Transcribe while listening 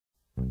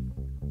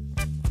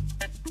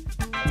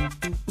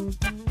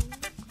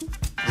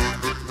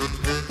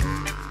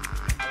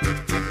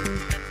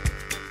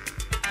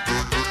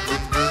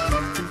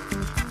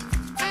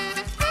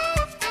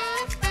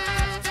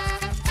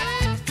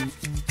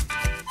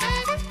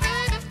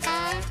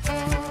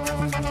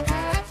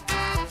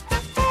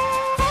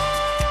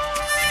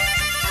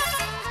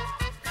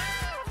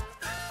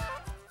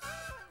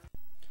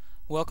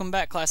Welcome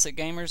back, Classic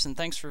Gamers, and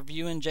thanks for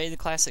viewing Jay the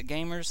Classic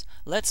Gamers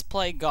Let's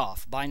Play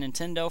Golf by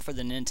Nintendo for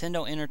the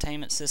Nintendo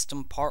Entertainment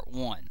System Part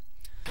 1.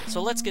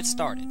 So let's get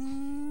started.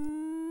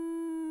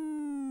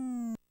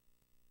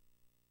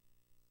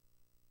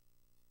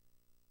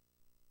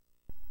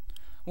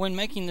 When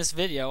making this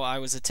video, I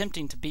was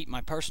attempting to beat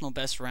my personal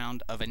best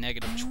round of a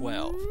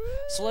 -12.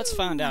 So let's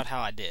find out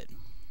how I did.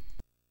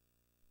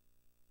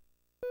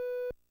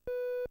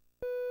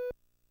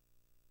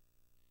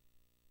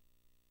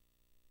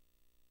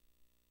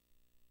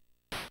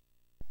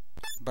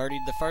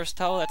 Birdied the first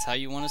hole, that's how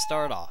you want to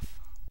start off.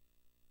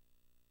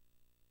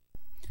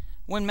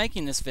 When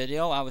making this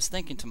video, I was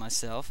thinking to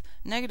myself,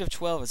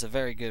 -12 is a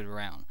very good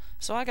round.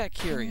 So I got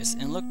curious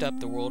and looked up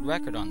the world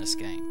record on this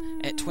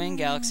game at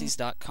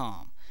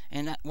twingalaxies.com,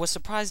 and I was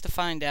surprised to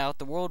find out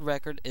the world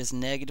record is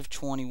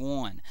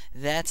 -21.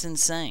 That's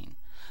insane.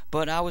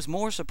 But I was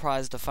more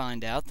surprised to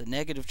find out that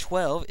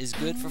 -12 is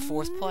good for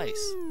 4th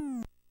place.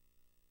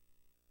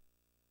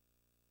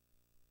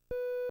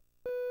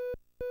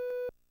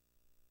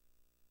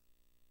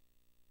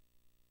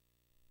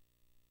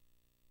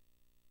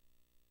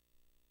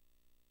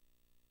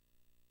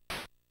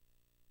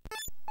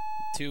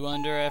 Two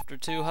under after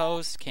 2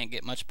 holes, can't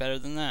get much better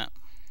than that.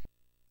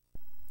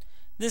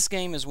 This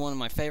game is one of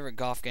my favorite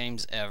golf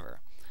games ever.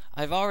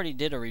 I've already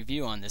did a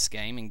review on this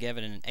game and gave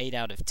it an 8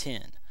 out of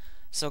 10.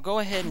 So go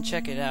ahead and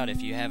check it out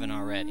if you haven't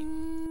already.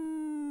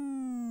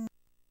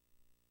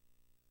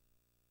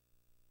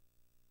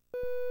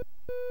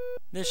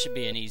 This should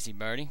be an easy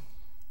birdie.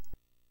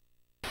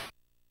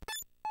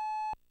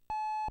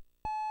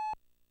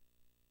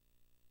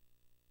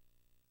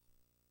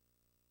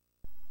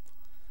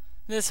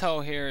 This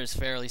hole here is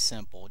fairly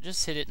simple.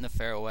 Just hit it in the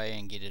fairway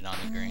and get it on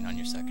the green on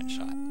your second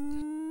shot.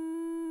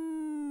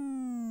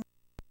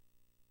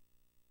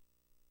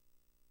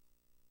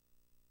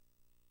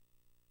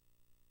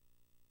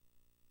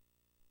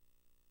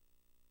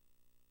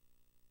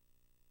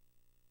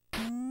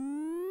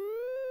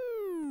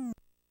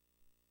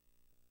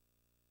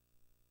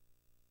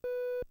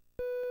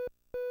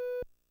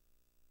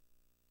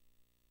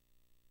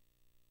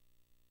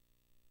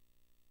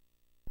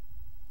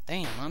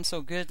 Damn, I'm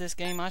so good at this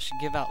game, I should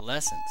give out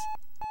lessons.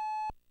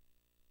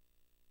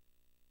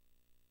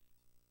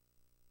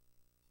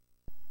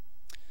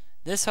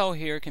 This hole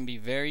here can be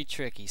very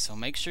tricky, so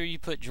make sure you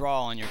put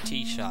draw on your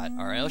tee shot,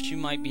 or else you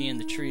might be in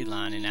the tree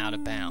line and out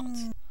of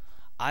bounds.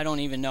 I don't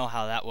even know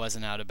how that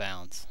wasn't out of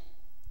bounds.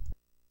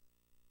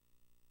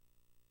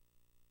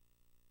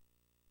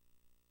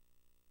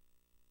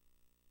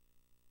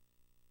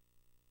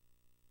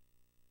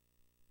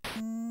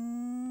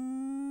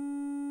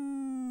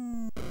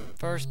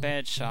 First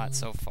bad shot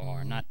so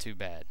far, not too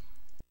bad.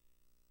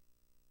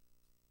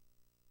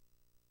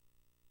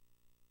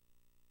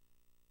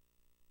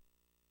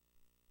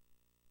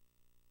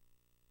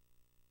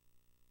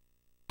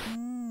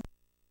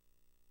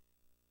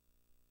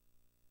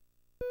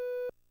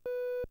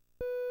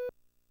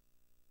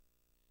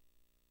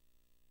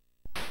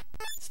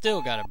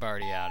 Still got a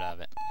birdie out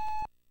of it.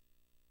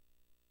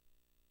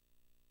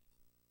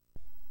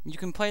 You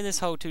can play this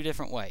hole 2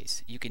 different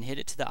ways. You can hit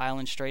it to the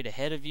island straight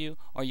ahead of you,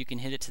 or you can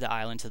hit it to the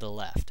island to the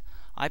left.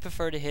 I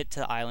prefer to hit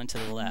to the island to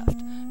the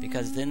left,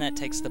 because then that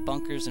takes the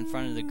bunkers in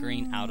front of the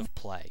green out of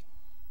play.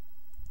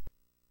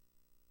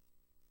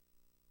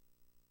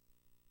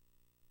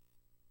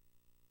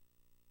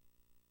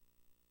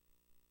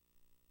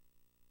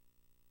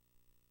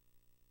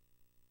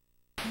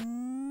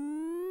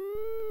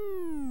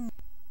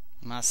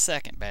 My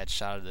second bad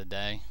shot of the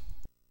day.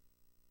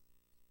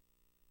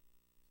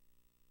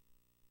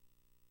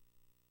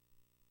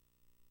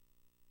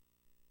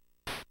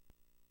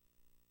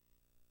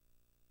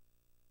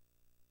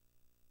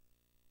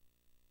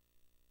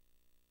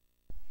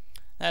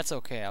 That's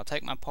okay, I'll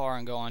take my par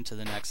and go on to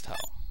the next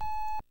hole.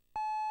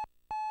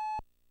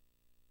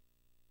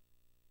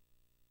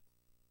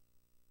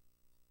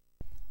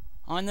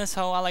 On this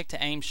hole, I like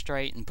to aim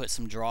straight and put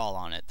some draw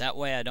on it. That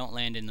way I don't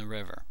land in the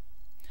river.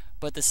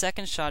 But the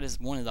second shot is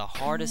one of the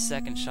hardest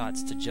second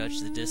shots to judge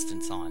the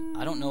distance on.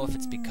 I don't know if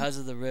it's because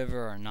of the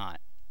river or not.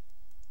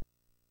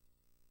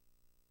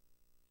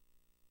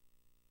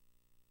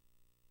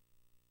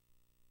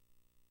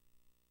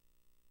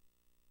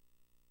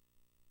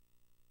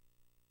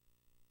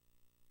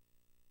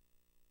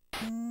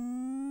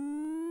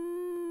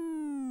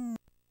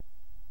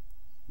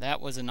 That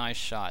was a nice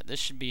shot. This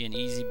should be an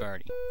easy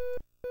birdie.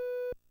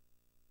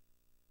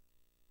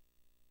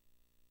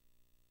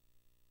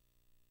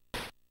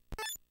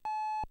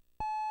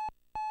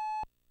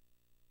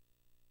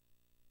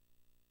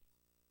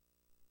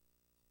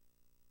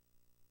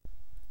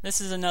 This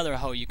is another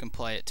hole you can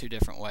play it two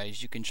different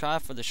ways. You can try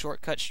for the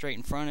shortcut straight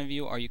in front of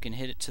you, or you can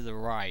hit it to the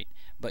right,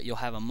 but you'll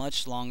have a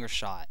much longer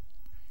shot.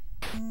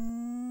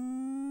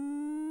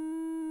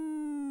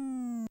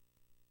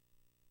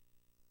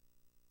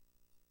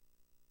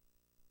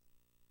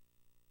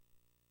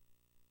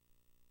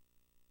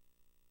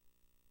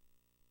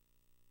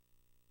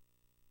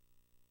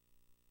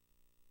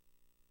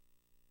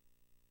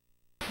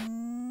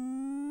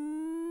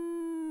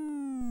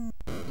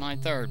 My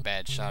third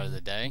bad shot of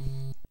the day.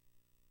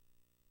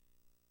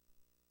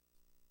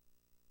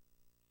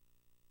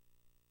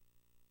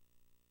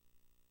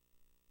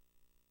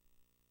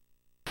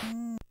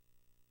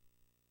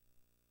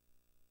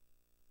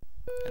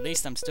 At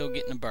least I'm still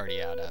getting a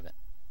birdie out of it.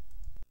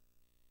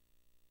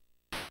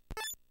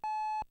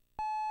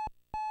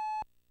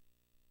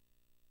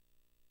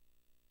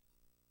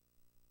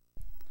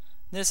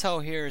 This hole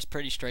here is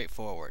pretty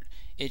straightforward.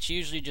 It's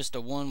usually just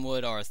a 1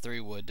 wood or a 3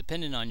 wood,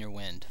 depending on your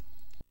wind.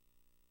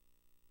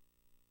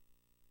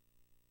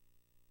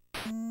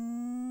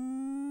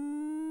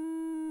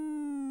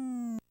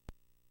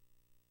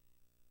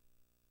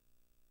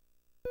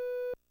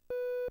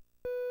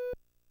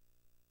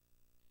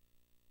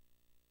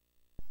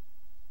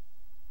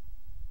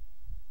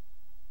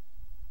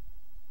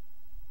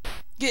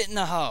 Get in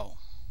the hole!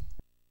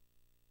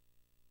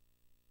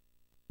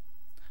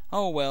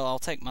 Oh well, I'll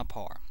take my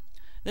par.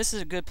 This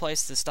is a good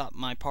place to stop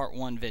my part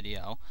 1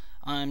 video.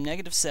 I'm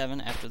 -7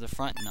 after the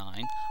front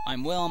 9.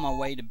 I'm well on my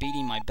way to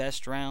beating my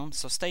best round,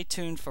 so stay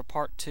tuned for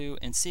part 2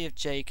 and see if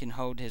Jay can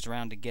hold his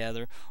round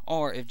together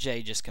or if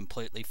Jay just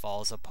completely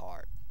falls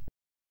apart.